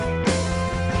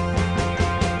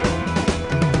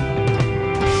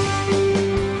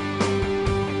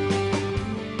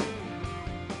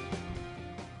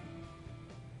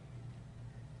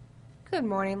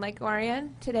morning, Lake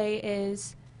Orion. Today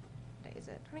is, what day is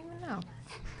it? I don't even know.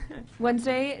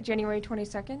 Wednesday, January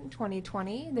 22nd,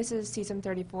 2020. This is Season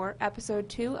 34, Episode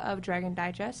 2 of Dragon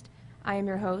Digest. I am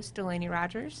your host, Delaney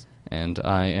Rogers. And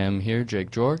I am here,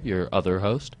 Jake Jor, your other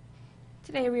host.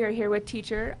 Today we are here with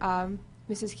teacher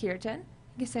Mrs. Kierton.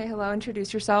 You can say hello,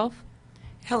 introduce yourself.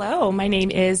 Hello, my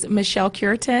name is Michelle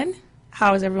Kierton.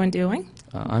 How is everyone doing?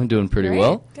 I'm doing pretty Great.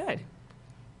 well. Good.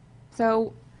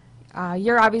 So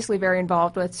you're obviously very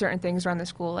involved with certain things around the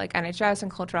school like NHS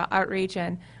and cultural outreach,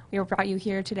 and we brought you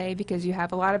here today because you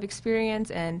have a lot of experience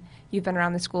and you've been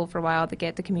around the school for a while to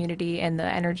get the community and the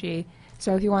energy.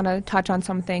 So if you want to touch on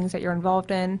some things that you're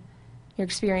involved in, your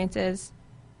experiences.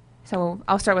 So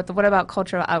I'll start with what about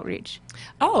cultural outreach?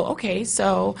 Oh, okay.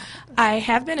 So I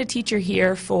have been a teacher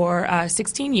here for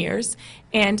 16 years,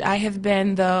 and I have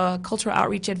been the cultural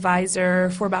outreach advisor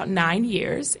for about 9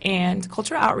 years. And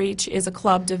cultural outreach is a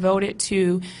club devoted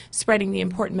to spreading the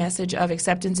important message of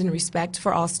acceptance and respect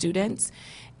for all students.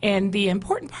 And the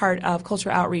important part of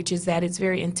cultural outreach is that it's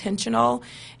very intentional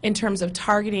in terms of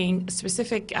targeting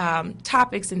specific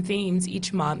topics and themes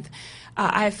each month.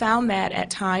 I have found that at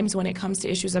times when it comes to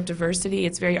issues of diversity,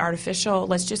 it's very artificial.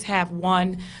 Let's just have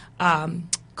one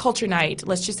culture night.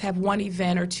 Let's just have one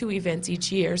event or two events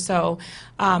each year. So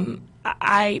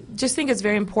I just think it's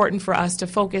very important for us to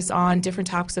focus on different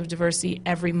topics of diversity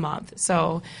every month.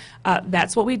 So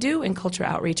that's what we do in culture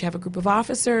outreach. I have a group of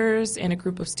officers and a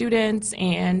group of students,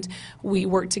 and we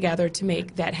work together to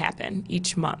make that happen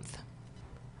each month.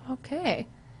 Okay.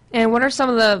 And what are some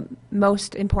of the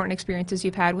most important experiences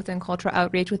you've had within cultural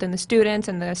outreach, within the students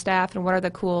and the staff, and what are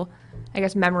the cool,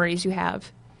 memories you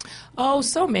have? Oh,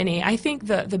 so many. I think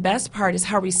the best part is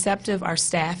how receptive our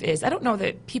staff is. I don't know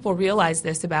that people realize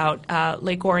this about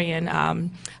Lake Orion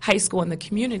High School and the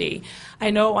community. I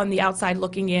know on the outside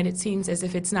looking in, it seems as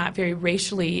if it's not very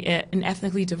racially and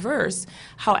ethnically diverse.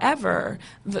 However,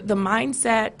 the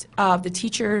mindset of the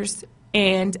teachers,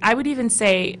 and I would even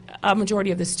say a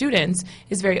majority of the students,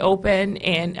 is very open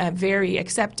and very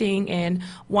accepting and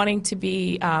wanting to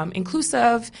be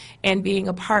inclusive and being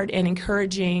a part and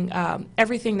encouraging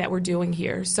everything that we're doing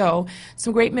here. So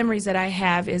some great memories that I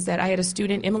have is that I had a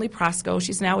student, Emily Prosco.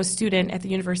 She's now a student at the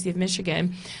University of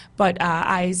Michigan, but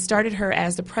I started her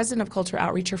as the president of Cultural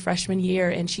Outreach her freshman year,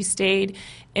 and she stayed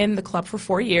in the club for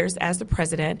 4 years as the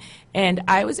president. And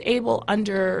I was able,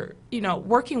 under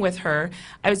working with her,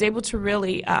 I was able to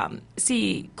really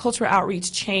see cultural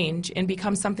outreach change and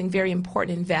become something very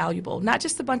important and valuable. Not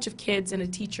just a bunch of kids and a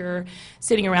teacher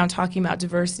sitting around talking about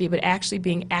diversity, but actually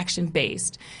being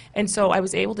action-based. And so I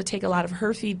was able to take a lot of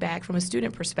her feedback from a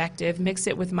student perspective, mix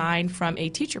it with mine from a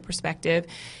teacher perspective,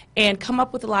 and come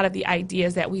up with a lot of the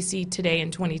ideas that we see today in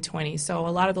 2020. So a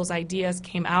lot of those ideas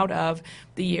came out of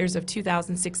the years of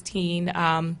 2016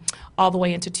 all the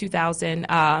way into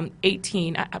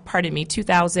 2018,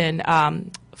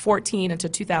 2014 into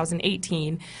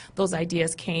 2018, those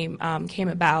ideas came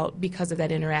about because of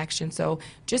that interaction. So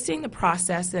just seeing the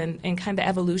process and kind of the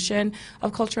evolution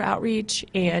of cultural outreach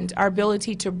and our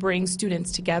ability to bring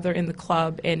students together in the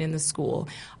club and in the school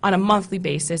on a monthly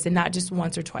basis and not just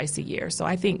once or twice a year. So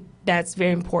I think that's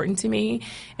very important to me,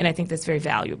 and I think that's very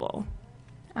valuable.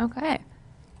 Okay.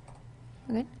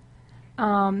 Good.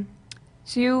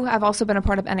 So you have also been a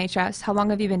part of NHS. How long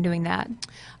have you been doing that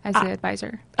as the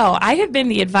advisor? Oh, I have been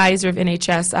the advisor of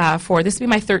NHS for, this will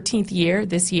be my 13th year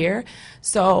this year.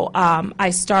 So I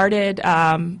started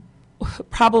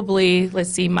probably,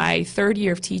 my third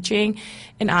year of teaching,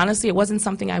 and honestly, it wasn't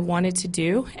something I wanted to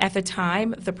do. At the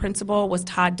time, the principal was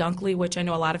Todd Dunkley, which I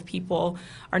know a lot of people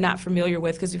are not familiar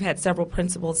with because we've had several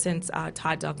principals since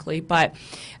Todd Dunkley, but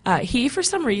he, for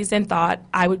some reason, thought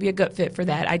I would be a good fit for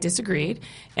that. I disagreed,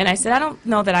 and I said, I don't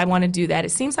know that I want to do that.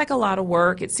 It seems like a lot of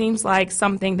work. It seems like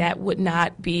something that would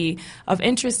not be of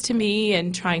interest to me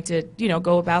and trying to,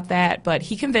 go about that, but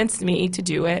he convinced me to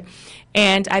do it,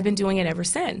 and I've been doing it ever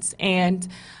since. And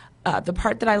the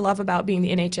part that I love about being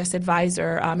the NHS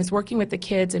advisor is working with the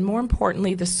kids and, more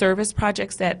importantly, the service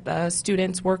projects that the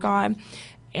students work on.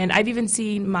 And I've even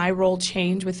seen my role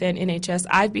change within NHS.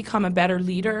 I've become a better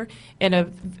leader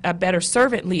and a better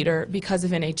servant leader because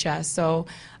of NHS. So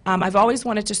I've always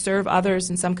wanted to serve others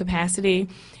in some capacity.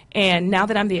 And now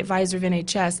that I'm the advisor of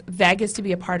NHS, that gets to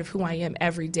be a part of who I am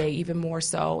every day, even more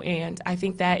so. And I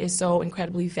think that is so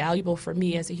incredibly valuable for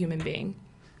me as a human being.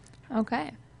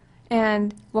 Okay.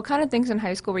 And what kind of things in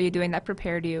high school were you doing that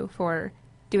prepared you for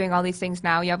doing all these things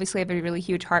now? You obviously have a really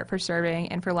huge heart for serving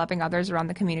and for loving others around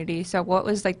the community. So what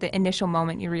was the initial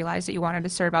moment you realized that you wanted to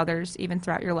serve others even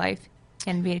throughout your life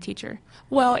and be a teacher?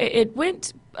 Well, it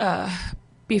went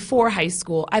before high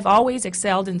school, I've always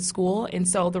excelled in school, and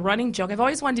so the running joke, I've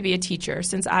always wanted to be a teacher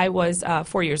since I was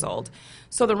 4 years old.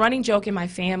 So the running joke in my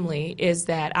family is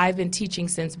that I've been teaching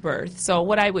since birth. So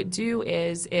what I would do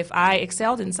is if I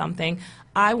excelled in something,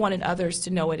 I wanted others to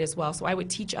know it as well. So I would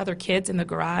teach other kids in the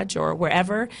garage or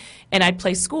wherever, and I'd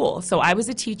play school. So I was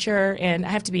a teacher, and I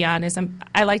have to be honest,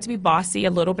 I like to be bossy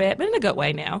a little bit, but in a good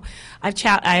way now. I've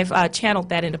channeled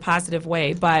that in a positive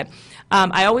way, but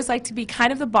I always like to be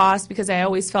kind of the boss because I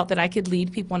always felt that I could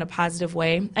lead people in a positive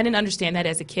way. I didn't understand that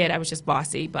as a kid. I was just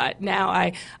bossy, but now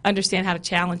I understand how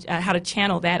to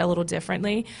channel that a little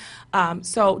differently.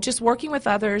 So just working with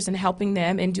others and helping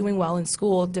them and doing well in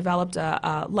school developed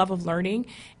a love of learning.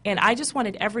 And I just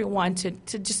wanted everyone to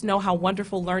just know how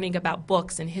wonderful learning about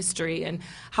books and history and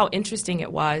how interesting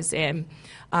it was. And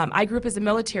I grew up as a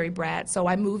military brat, so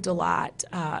I moved a lot.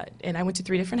 And I went to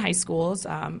 3 different high schools.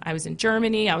 I was in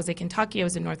Germany, I was in Kentucky, I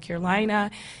was in North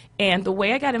Carolina. And the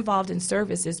way I got involved in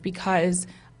service is because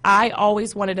I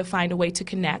always wanted to find a way to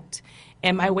connect.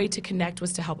 And my way to connect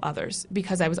was to help others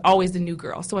because I was always the new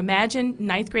girl. So imagine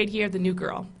 9th grade year, the new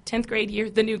girl. 10th grade year,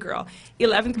 the new girl.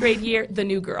 11th grade year, the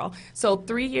new girl. So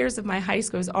 3 years of my high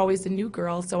school was always the new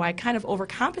girl. So I kind of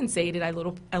overcompensated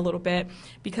a little bit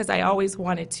because I always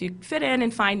wanted to fit in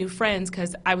and find new friends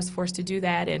because I was forced to do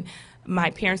that. And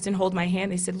my parents didn't hold my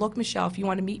hand. They said, look, Michelle, if you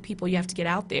want to meet people, you have to get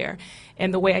out there.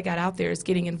 And the way I got out there is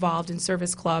getting involved in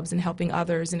service clubs and helping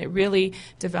others. And it really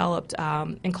developed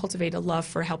and cultivated a love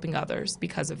for helping others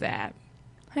because of that.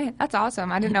 Hey, that's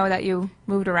awesome. I didn't know that you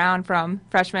moved around from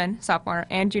freshman, sophomore,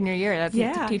 and junior year.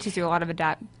 That teaches you a lot of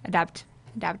adaptability.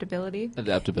 Adaptability. Is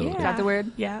that the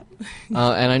word? Yeah.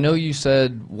 And I know you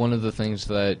said one of the things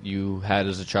that you had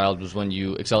as a child was when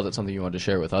you excelled at something you wanted to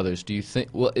share with others. Do you think,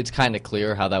 well, it's kind of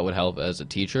clear how that would help as a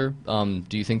teacher.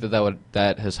 Do you think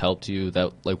that has helped you,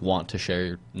 that want to share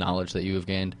your knowledge that you have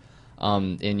gained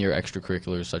in your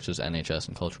extracurriculars such as NHS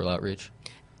and cultural outreach?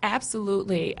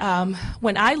 Absolutely.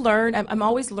 When I learn, I'm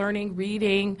always learning,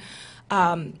 reading,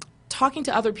 talking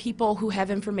to other people who have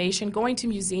information, going to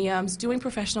museums, doing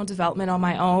professional development on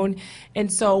my own.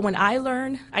 And so when I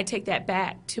learn, I take that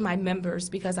back to my members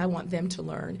because I want them to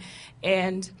learn.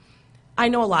 And I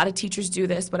know a lot of teachers do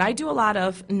this, but I do a lot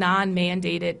of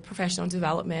non-mandated professional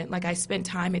development. Like I spent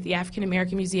time at the African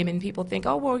American Museum and people think,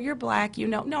 oh, well, you're black, you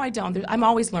know. No, I don't. I'm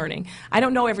always learning. I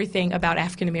don't know everything about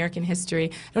African American history.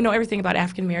 I don't know everything about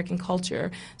African American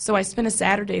culture. So I spent a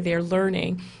Saturday there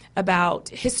learning about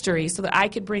history so that I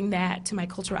could bring that to my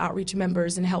cultural outreach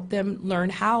members and help them learn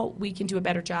how we can do a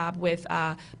better job with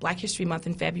Black History Month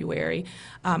in February.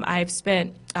 I've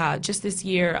spent just this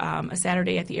year a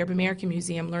Saturday at the Arab American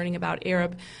Museum learning about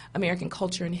Arab American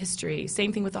culture and history.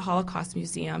 Same thing with the Holocaust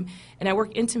Museum. And I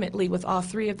work intimately with all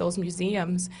 3 of those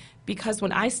museums because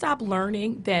when I stop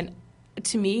learning, then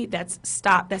to me, that's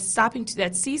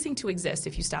ceasing to exist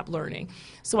if you stop learning.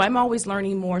 So I'm always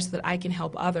learning more so that I can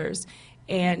help others.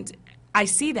 And I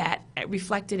see that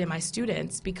reflected in my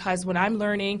students because when I'm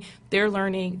learning, they're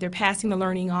passing the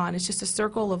learning on. It's just a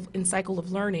cycle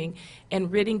of learning and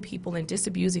ridding people and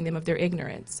disabusing them of their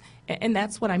ignorance. And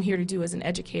that's what I'm here to do as an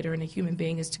educator and a human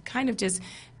being, is to kind of just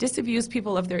disabuse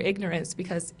people of their ignorance,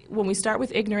 because when we start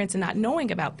with ignorance and not knowing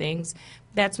about things,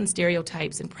 that's when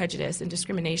stereotypes and prejudice and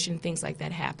discrimination, things like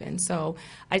that happen. So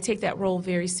I take that role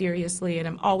very seriously, and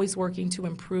I'm always working to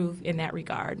improve in that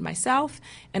regard, myself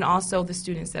and also the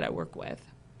students that I work with.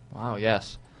 Wow,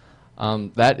 yes.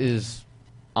 That is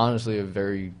honestly a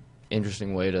very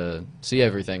interesting way to see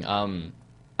everything.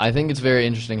 I think it's very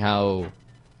interesting how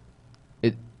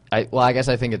I guess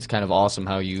I think it's kind of awesome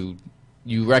how you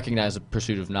recognize the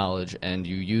pursuit of knowledge and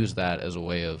you use that as a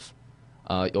way of,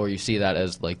 or you see that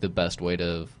as like the best way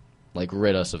to like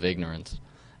rid us of ignorance.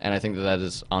 And I think that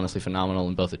is honestly phenomenal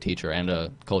in both a teacher and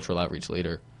a cultural outreach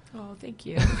leader. Oh, thank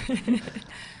you.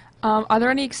 Are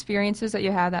there any experiences that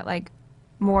you had that like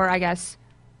more, I guess,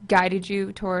 guided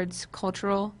you towards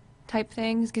cultural type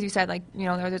things? Because you said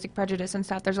there's like prejudice and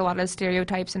stuff. There's a lot of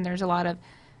stereotypes and there's a lot of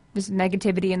this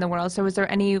negativity in the world. So was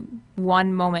there any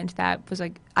one moment that was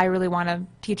like, I really want to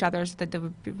teach others that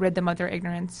would rid them of their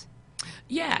ignorance?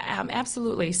 Yeah,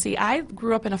 absolutely. See, I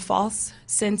grew up in a false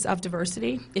sense of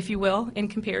diversity, if you will, and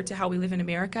compared to how we live in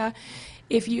America.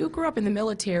 If you grew up in the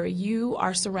military, you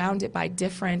are surrounded by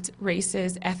different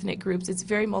races, ethnic groups. It's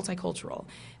very multicultural.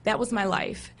 That was my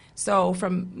life. So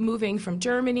from moving from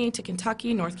Germany to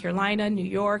Kentucky, North Carolina, New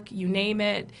York, you name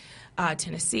it,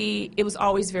 Tennessee, it was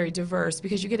always very diverse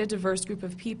because you get a diverse group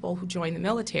of people who join the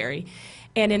military.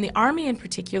 And in the Army in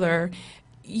particular,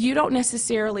 you don't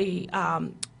necessarily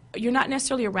you're not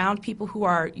necessarily around people who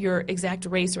are your exact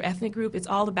race or ethnic group. It's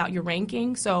all about your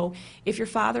ranking. So if your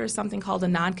father is something called a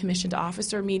non-commissioned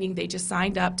officer, meaning they just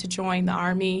signed up to join the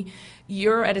Army,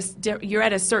 you're at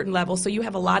a certain level, so you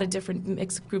have a lot of different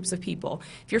mixed groups of people.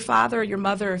 If your father or your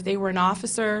mother, if they were an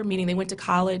officer, meaning they went to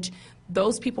college,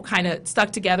 those people kind of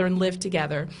stuck together and lived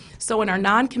together. So in our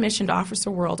non-commissioned officer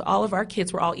world, all of our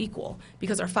kids were all equal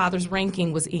because our father's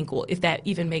ranking was equal, if that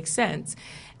even makes sense.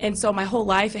 And so my whole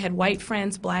life, I had white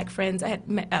friends, black friends, I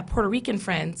had Puerto Rican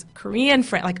friends, Korean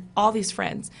friends, like all these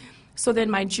friends. So then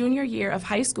my junior year of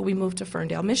high school, we moved to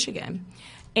Ferndale, Michigan.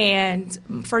 And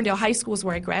Ferndale High School is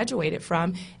where I graduated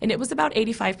from, and it was about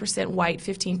 85% white,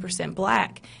 15%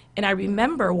 black. And I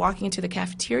remember walking into the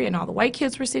cafeteria, and all the white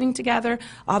kids were sitting together,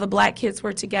 all the black kids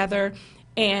were together,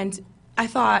 and I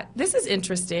thought, this is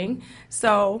interesting.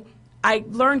 So I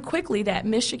learned quickly that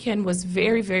Michigan was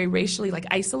very, very racially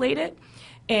isolated.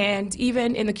 And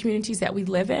even in the communities that we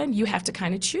live in, you have to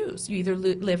kind of choose. You either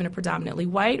live in a predominantly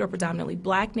white or predominantly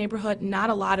black neighborhood, not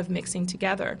a lot of mixing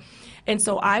together. And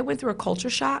so I went through a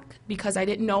culture shock because I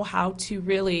didn't know how to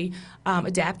really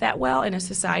adapt that well in a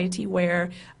society where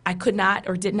I could not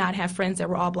or did not have friends that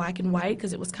were all black and white,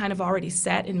 because it was kind of already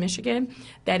set in Michigan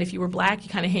that if you were black, you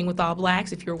kind of hang with all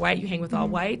blacks. If you're white, you hang with all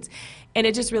whites. And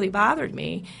it just really bothered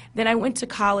me. Then I went to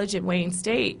college at Wayne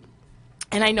State.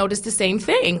 And I noticed the same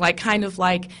thing, kind of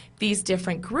these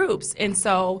different groups. And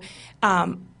so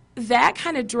that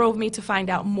kind of drove me to find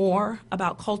out more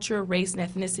about culture, race, and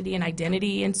ethnicity, and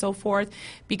identity, and so forth,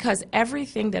 because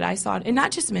everything that I saw, and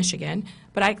not just Michigan,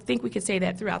 but I think we could say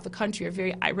that throughout the country, are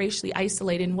very racially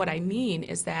isolated. And what I mean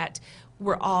is that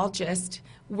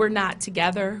we're not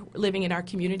together living in our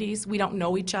communities. We don't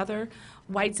know each other.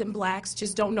 Whites and blacks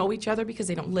just don't know each other because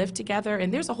they don't live together.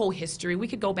 And there's a whole history. We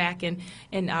could go back and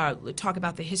talk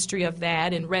about the history of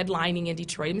that and redlining in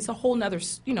Detroit. I mean, it's a whole other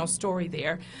story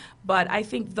there. But I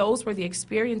think those were the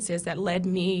experiences that led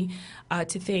me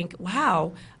to think,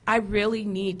 wow, I really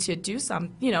need to do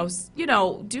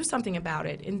do something about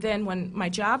it. And then when my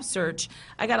job search,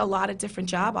 I got a lot of different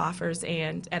job offers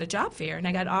and at a job fair, and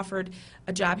I got offered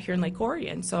a job here in Lake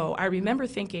Orion. So I remember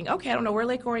thinking, okay, I don't know where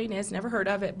Lake Orion is, never heard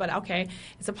of it, but okay,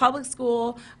 it's a public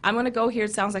school. I'm going to go here.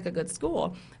 It sounds like a good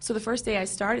school. So the first day I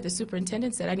started, the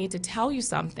superintendent said, I need to tell you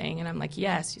something. And I'm like,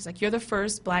 yes. She's like, you're the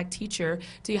first black teacher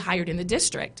to be hired in the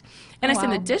district. And I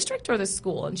said, the district or the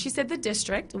school? And she said, the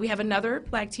district. We have another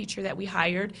black teacher that we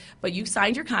hired, but you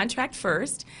signed your contract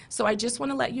first. So I just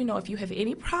want to let you know, if you have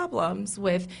any problems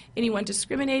with anyone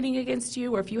discriminating against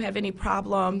you, or if you have any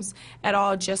problems at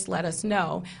all, just let us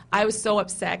know. I was so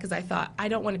upset because I thought, I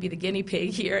don't want to be the guinea pig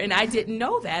here. And I didn't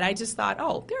know that. I just thought,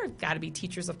 oh, there have got to be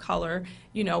teachers of color,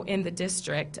 in the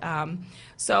district.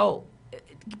 So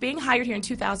being hired here in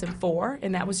 2004,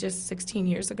 and that was just 16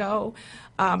 years ago,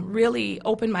 really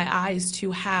opened my eyes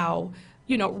to how,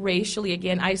 racially,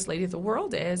 again, isolated the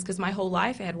world is, because my whole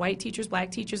life I had white teachers,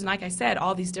 black teachers, and like I said,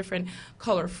 all these different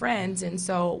color friends. And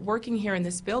so working here in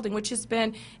this building, which has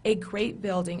been a great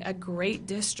building, a great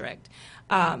district,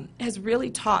 has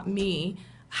really taught me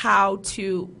how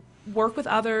to work with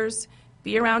others,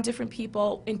 be around different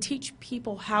people, and teach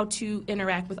people how to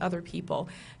interact with other people.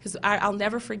 Because I'll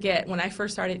never forget when I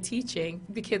first started teaching,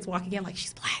 the kids walking in like,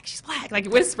 she's black, like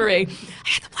whispering, I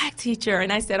had the black teacher.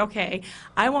 And I said, okay,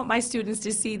 I want my students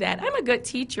to see that I'm a good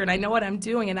teacher and I know what I'm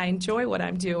doing and I enjoy what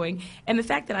I'm doing. And the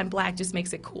fact that I'm black just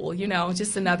makes it cool,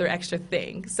 just another extra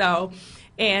thing. So,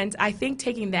 and I think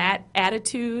taking that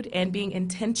attitude and being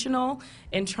intentional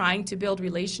and trying to build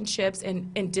relationships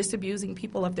and disabusing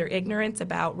people of their ignorance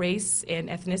about race and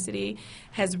ethnicity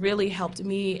has really helped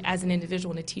me as an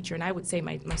individual and a teacher, and I would say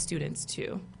my students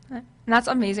too. And that's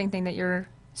an amazing thing that you're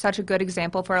such a good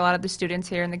example for a lot of the students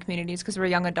here in the communities, because we're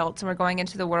young adults and we're going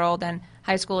into the world, and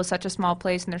high school is such a small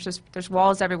place and there's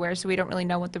walls everywhere, so we don't really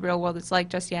know what the real world is like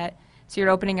just yet. So you're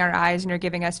opening our eyes and you're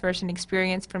giving us first an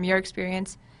experience from your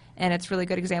experience. And it's a really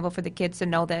good example for the kids to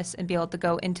know this and be able to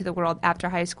go into the world after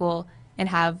high school and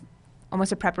have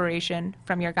almost a preparation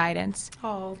from your guidance.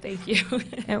 Oh, thank you.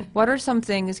 And what are some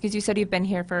things, because you said you've been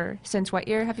here since what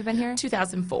year have you been here?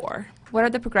 2004. What are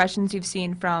the progressions you've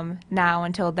seen from now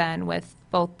until then with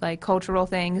both cultural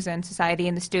things and society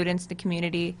and the students, the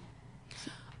community?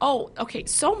 Oh, okay,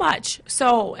 so much.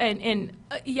 So,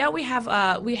 yeah, we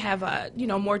have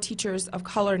more teachers of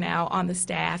color now on the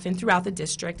staff and throughout the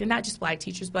district, and not just black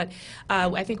teachers, but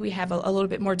I think we have a little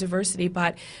bit more diversity.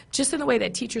 But just in the way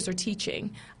that teachers are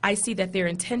teaching, I see that they're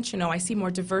intentional. I see more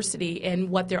diversity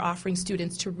in what they're offering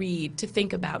students to read, to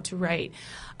think about, to write.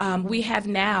 We have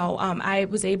now, I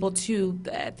was able to,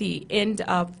 at the end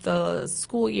of the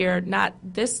school year, not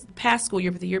this past school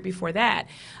year, but the year before that,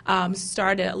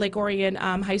 start at Lake Orion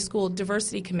High high school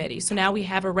diversity committee. So now we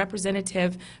have a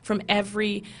representative from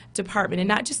every department, and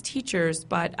not just teachers,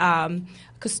 but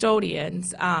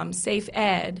custodians, safe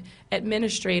ed,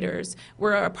 administrators.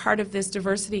 We're a part of this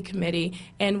diversity committee,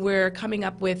 and we're coming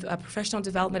up with professional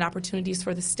development opportunities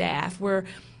for the staff. We're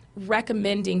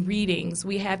recommending readings.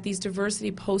 We have these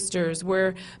diversity posters.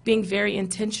 We're being very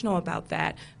intentional about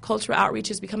that. Cultural outreach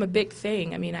has become a big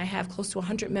thing. I mean, I have close to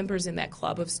 100 members in that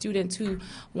club of students who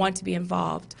want to be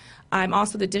involved. I'm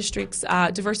also the district's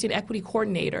diversity and equity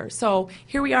coordinator. So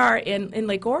here we are in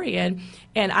Lake Orion,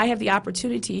 and I have the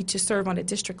opportunity to serve on a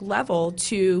district level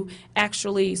to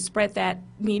actually spread that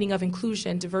meaning of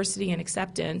inclusion, diversity, and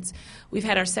acceptance. We've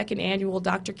had our second annual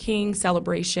Dr. King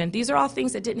celebration. These are all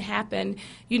things that didn't happen,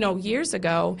 years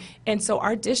ago. And so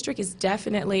our district is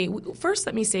definitely, first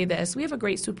let me say this, we have a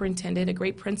great superintendent, a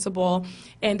great principal,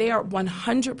 and they are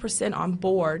 100% on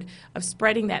board of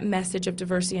spreading that message of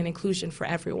diversity and inclusion for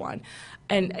everyone.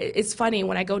 And it's funny,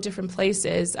 when I go different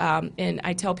places, and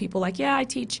I tell people, like, yeah, I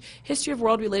teach history of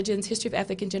world religions, history of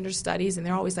ethnic and gender studies, and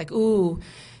they're always like, ooh,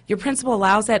 your principal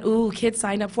allows that, ooh, kids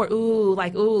sign up for it, ooh,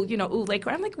 like, ooh, ooh, Lake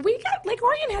Orion. I'm like, Lake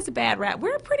Orion has a bad rap.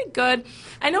 We're pretty good.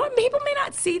 I know people may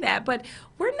not see that, but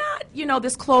we're not,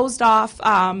 this closed off,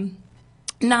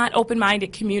 not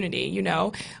open-minded community,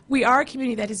 We are a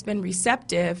community that has been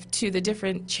receptive to the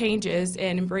different changes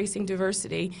and embracing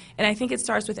diversity, and I think it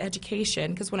starts with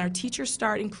education, because when our teachers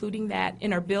start including that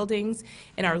in our buildings,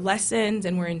 in our lessons,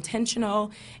 and we're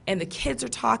intentional, and the kids are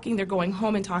talking, they're going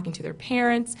home and talking to their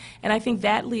parents, and I think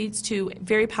that leads to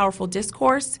very powerful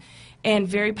discourse and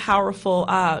very powerful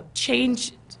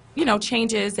changes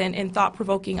and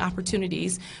thought-provoking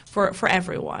opportunities for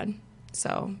everyone.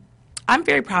 So I'm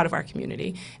very proud of our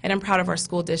community, and I'm proud of our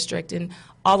school district and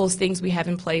all those things we have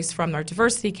in place, from our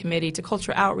diversity committee to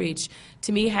cultural outreach,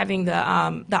 to me having the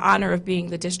honor of being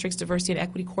the district's diversity and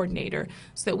equity coordinator,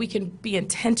 so that we can be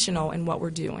intentional in what we're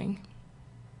doing.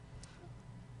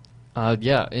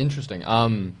 Yeah, interesting.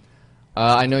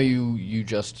 I know you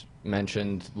just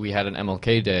mentioned we had an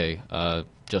MLK Day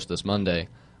just this Monday,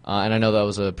 and I know that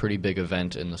was a pretty big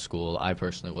event in the school. I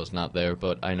personally was not there,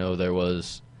 but I know there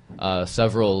was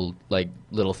several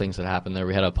little things that happened there.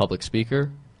 We had a public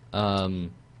speaker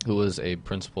who was a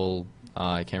principal.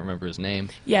 I can't remember his name.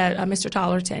 Yeah, Mr.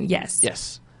 Tollerton. Yes.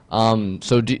 Yes.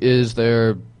 So is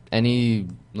there any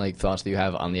thoughts that you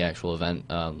have on the actual event,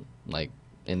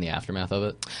 in the aftermath of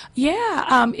it?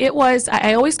 Yeah, it was.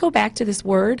 I always go back to this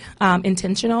word,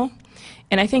 intentional.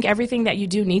 And I think everything that you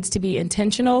do needs to be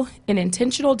intentional. And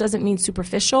intentional doesn't mean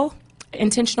superficial.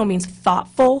 Intentional means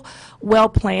thoughtful,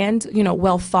 well-planned,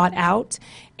 well thought out.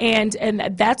 And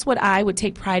that's what I would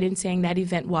take pride in saying that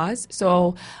event was.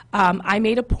 So I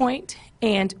made a point,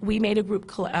 and we made a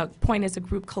point as a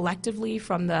group collectively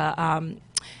from the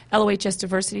LOHS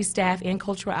diversity staff and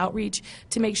cultural outreach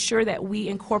to make sure that we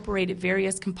incorporated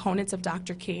various components of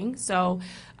Dr. King. So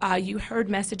you heard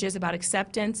messages about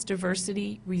acceptance,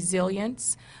 diversity,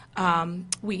 resilience.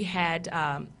 We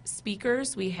had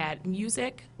speakers, we had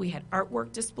music, we had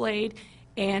artwork displayed,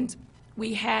 and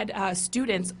we had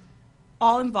students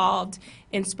all involved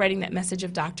in spreading that message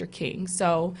of Dr. King.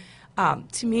 So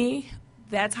to me,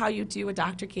 that's how you do a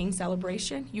Dr. King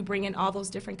celebration. You bring in all those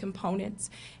different components.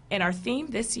 And our theme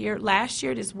last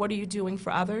year is what are you doing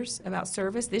for others about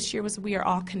service. This year was we are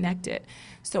all connected.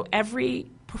 So every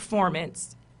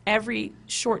performance, every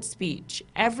short speech,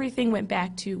 everything went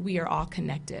back to we are all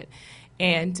connected.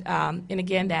 And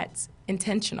again, that's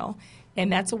intentional.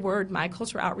 And that's a word my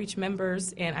cultural outreach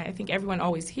members, and I think everyone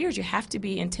always hears, you have to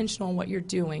be intentional in what you're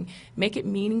doing. Make it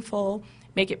meaningful,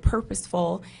 make it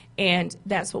purposeful, and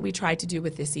that's what we tried to do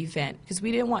with this event. Because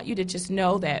we didn't want you to just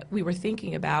know that we were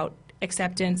thinking about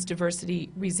acceptance, diversity,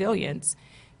 resilience.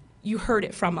 You heard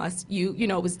it from us.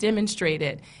 It was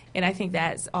demonstrated, and I think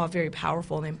that's all very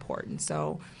powerful and important.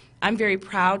 So I'm very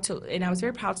proud I was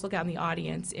very proud to look out in the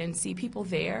audience and see people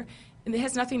there. And it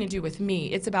has nothing to do with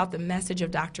me. It's about the message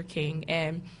of Dr. King.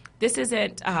 And this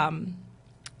isn't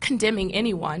condemning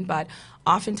anyone, but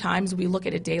oftentimes we look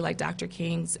at a day like Dr.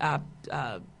 King's,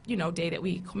 day that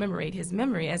we commemorate his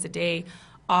memory as a day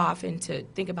off and to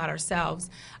think about ourselves.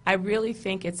 I really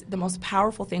think it's the most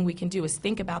powerful thing we can do is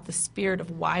think about the spirit of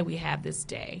why we have this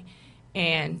day.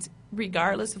 And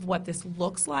regardless of what this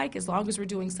looks like, as long as we're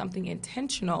doing something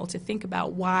intentional to think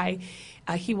about why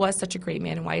he was such a great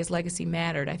man and why his legacy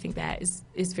mattered, I think that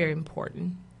is very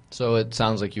important. So it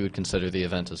sounds like you would consider the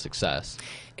event a success.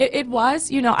 It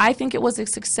was. I think it was a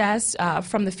success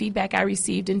from the feedback I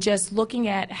received, and just looking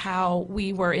at how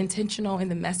we were intentional in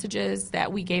the messages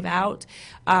that we gave out,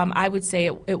 I would say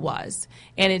it was.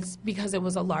 And it's because it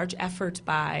was a large effort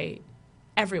by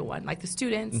everyone, like the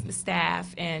students, the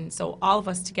staff, and so all of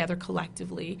us together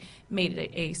collectively made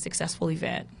it a successful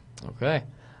event. Okay.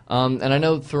 And I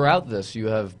know throughout this you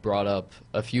have brought up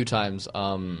a few times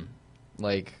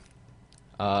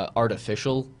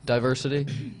artificial diversity.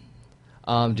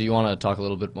 Do you want to talk a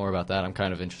little bit more about that? I'm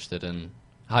kind of interested in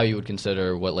how you would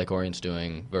consider what Lake Orion's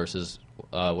doing versus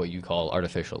what you call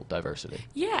artificial diversity.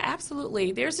 Yeah,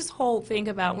 absolutely. There's this whole thing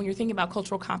about when you're thinking about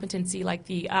cultural competency, like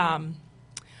the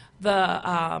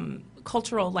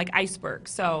cultural like iceberg.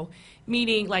 So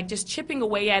meaning like just chipping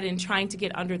away at it and trying to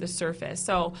get under the surface.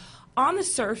 So on the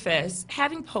surface,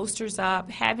 having posters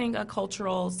up, having a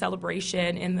cultural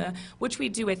celebration which we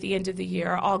do at the end of the year,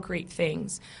 are all great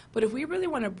things. But if we really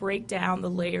want to break down the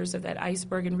layers of that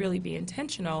iceberg and really be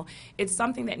intentional, it's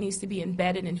something that needs to be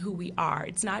embedded in who we are.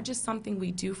 It's not just something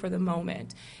we do for the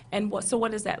moment. And so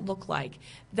what does that look like?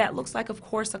 That looks like, of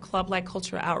course, a club like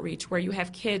Cultural Outreach, where you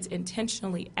have kids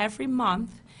intentionally every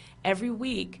month, every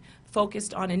week,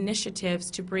 focused on initiatives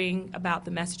to bring about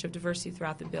the message of diversity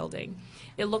throughout the building.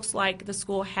 It looks like the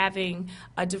school having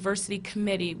a diversity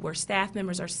committee where staff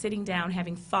members are sitting down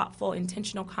having thoughtful,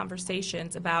 intentional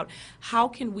conversations about how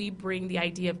can we bring the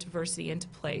idea of diversity into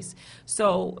place.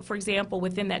 So, for example,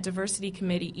 within that diversity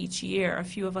committee each year, a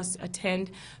few of us attend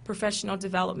professional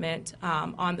development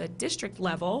on the district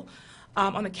level,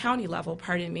 on the county level,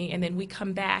 pardon me, and then we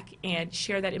come back and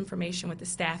share that information with the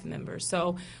staff members.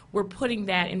 So we're putting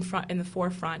that in the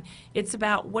forefront. It's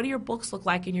about what do your books look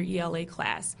like in your ELA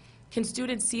class? Can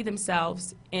students see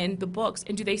themselves in the books,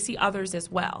 and do they see others as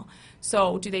well?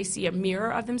 So do they see a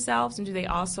mirror of themselves, and do they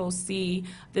also see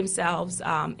themselves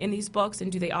in these books, and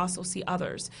do they also see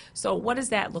others? So what does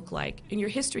that look like? In your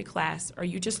history class, are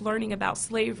you just learning about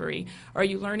slavery? Or are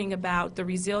you learning about the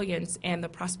resilience and the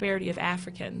prosperity of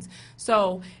Africans?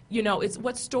 So, it's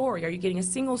what story? Are you getting a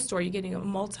single story? Are you getting a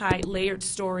multi-layered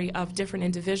story of different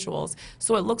individuals?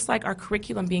 So it looks like our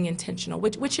curriculum being intentional,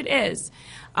 which it is.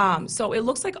 So it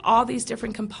looks like all these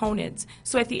different components.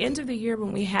 So at the end of the year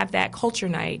when we have that culture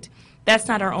night, that's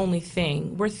not our only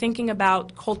thing. We're thinking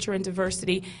about culture and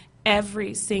diversity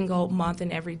every single month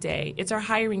and every day. It's our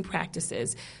hiring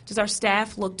practices. Does our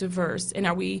staff look diverse? And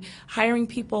are we hiring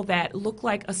people that look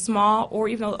like a small or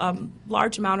even a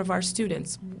large amount of our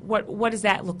students? What does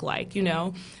that look like,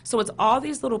 So it's all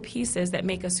these little pieces that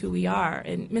make us who we are.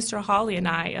 And Mr. Hawley and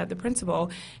I, the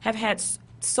principal, have had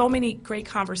so many great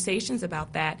conversations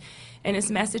about that. And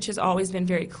his message has always been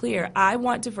very clear. I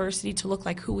want diversity to look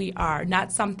like who we are,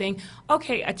 not something,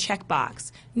 okay, a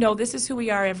checkbox. No, this is who we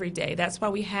are every day. That's why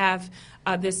we have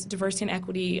this diversity and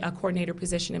equity coordinator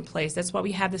position in place. That's why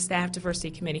we have the staff diversity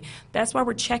committee. That's why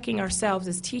we're checking ourselves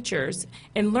as teachers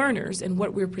and learners and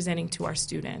what we're presenting to our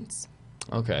students.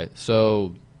 Okay,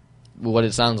 so what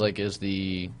it sounds like is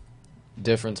the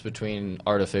difference between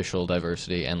artificial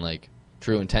diversity and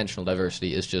true intentional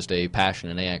diversity is just a passion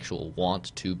and an actual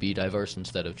want to be diverse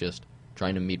instead of just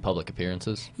trying to meet public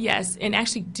appearances? Yes, and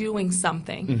actually doing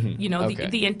something. Okay.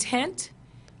 The intent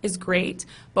is great,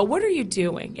 but what are you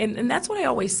doing? And that's what I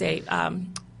always say.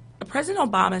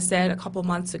 President Obama said a couple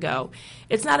months ago,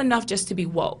 it's not enough just to be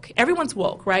woke. Everyone's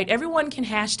woke, right? Everyone can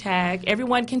hashtag,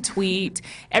 everyone can tweet,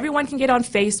 everyone can get on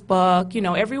Facebook,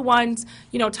 everyone's,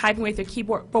 typing with their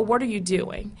keyboard, but what are you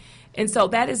doing? And so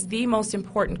that is the most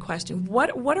important question.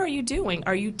 What are you doing?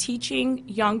 Are you teaching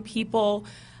young people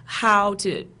how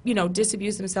to,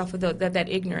 disabuse themselves of that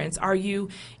ignorance? Are you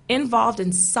involved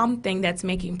in something that's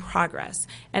making progress?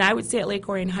 And I would say at Lake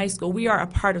Orion High School, we are a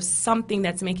part of something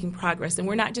that's making progress. And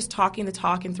we're not just talking the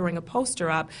talk and throwing a poster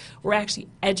up. We're actually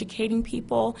educating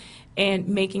people and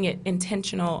making it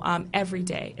intentional every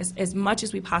day, as much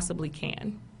as we possibly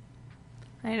can.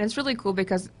 And it's really cool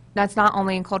because that's not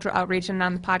only in cultural outreach, and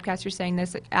on the podcast you're saying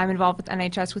this. I'm involved with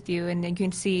NHS with you, and you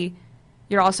can see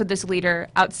you're also this leader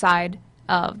outside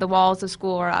of the walls of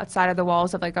school or outside of the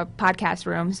walls of a podcast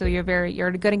room. So you're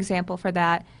a good example for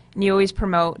that. And you always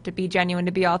promote to be genuine,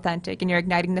 to be authentic, and you're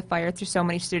igniting the fire through so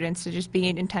many students to just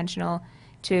being intentional,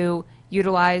 to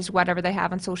utilize whatever they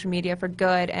have on social media for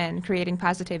good and creating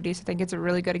positivity. So I think it's a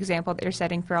really good example that you're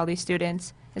setting for all these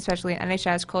students, especially in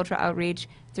NHS, cultural outreach,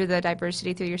 through the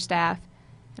diversity, through your staff,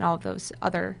 and all of those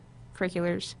other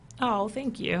curriculars. Oh,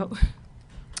 thank you.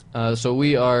 So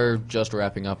we are just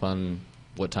wrapping up on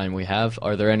what time we have.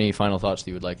 Are there any final thoughts that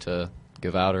you would like to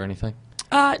give out or anything?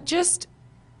 Just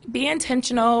be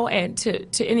intentional, and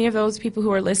to any of those people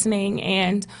who are listening,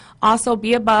 and Also,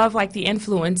 be above like the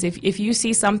influence. If you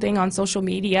see something on social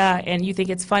media and you think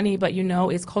it's funny, but you know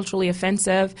it's culturally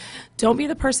offensive, don't be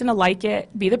the person to like it.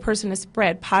 Be the person to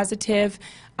spread positive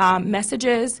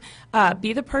messages.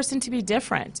 Be the person to be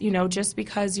different. You know, just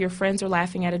because your friends are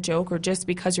laughing at a joke or just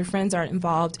because your friends aren't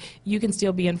involved, you can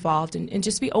still be involved. And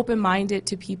just be open-minded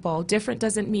to people. Different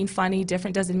doesn't mean funny.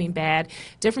 Different doesn't mean bad.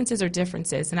 Differences are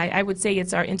differences. And I would say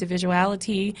it's our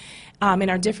individuality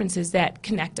and our differences that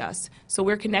connect us. So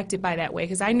we're connected by that way.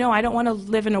 Because I know I don't want to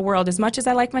live in a world, as much as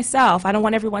I like myself, I don't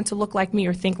want everyone to look like me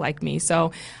or think like me.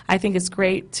 So I think it's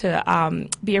great to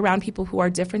be around people who are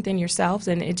different than yourselves,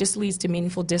 and it just leads to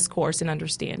meaningful discourse and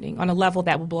understanding on a level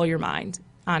that will blow your mind,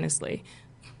 honestly.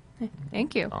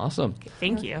 Thank you. Awesome.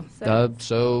 Thank you.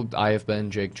 So I have been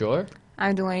Jake Joy,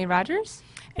 I'm Delaney Rogers.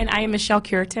 And I am Michelle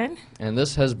Curitan. and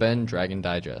this has been Dragon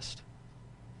Digest.